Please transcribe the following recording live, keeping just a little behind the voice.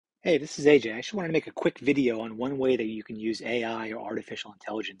Hey, this is AJ. I just wanted to make a quick video on one way that you can use AI or artificial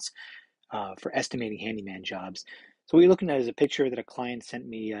intelligence for estimating handyman jobs. So what you're looking at is a picture that a client sent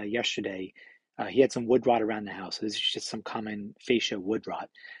me yesterday. He had some wood rot around the house. So this is just some common fascia wood rot.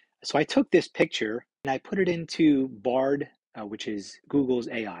 So I took this picture and I put it into Bard, which is Google's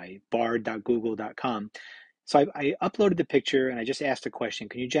AI, bard.google.com. So I uploaded the picture and I just asked a question.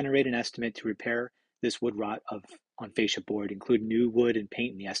 Can you generate an estimate to repair this wood rot of on fascia board, include new wood and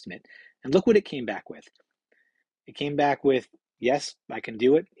paint in the estimate? And look what it came back with. It came back with, yes, I can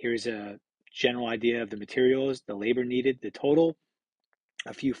do it. Here's a general idea of the materials, the labor needed, the total,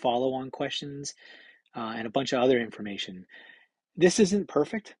 a few follow-on questions, and a bunch of other information. This isn't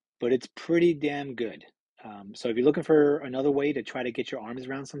perfect, but it's pretty damn good. So if you're looking for another way to try to get your arms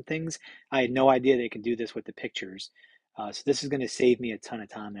around some things, I had no idea they could do this with the pictures. So this is going to save me a ton of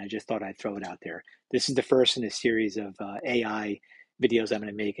time, and I just thought I'd throw it out there. This is the first in a series of AI videos I'm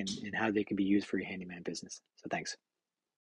going to make and how they can be used for your handyman business. So thanks.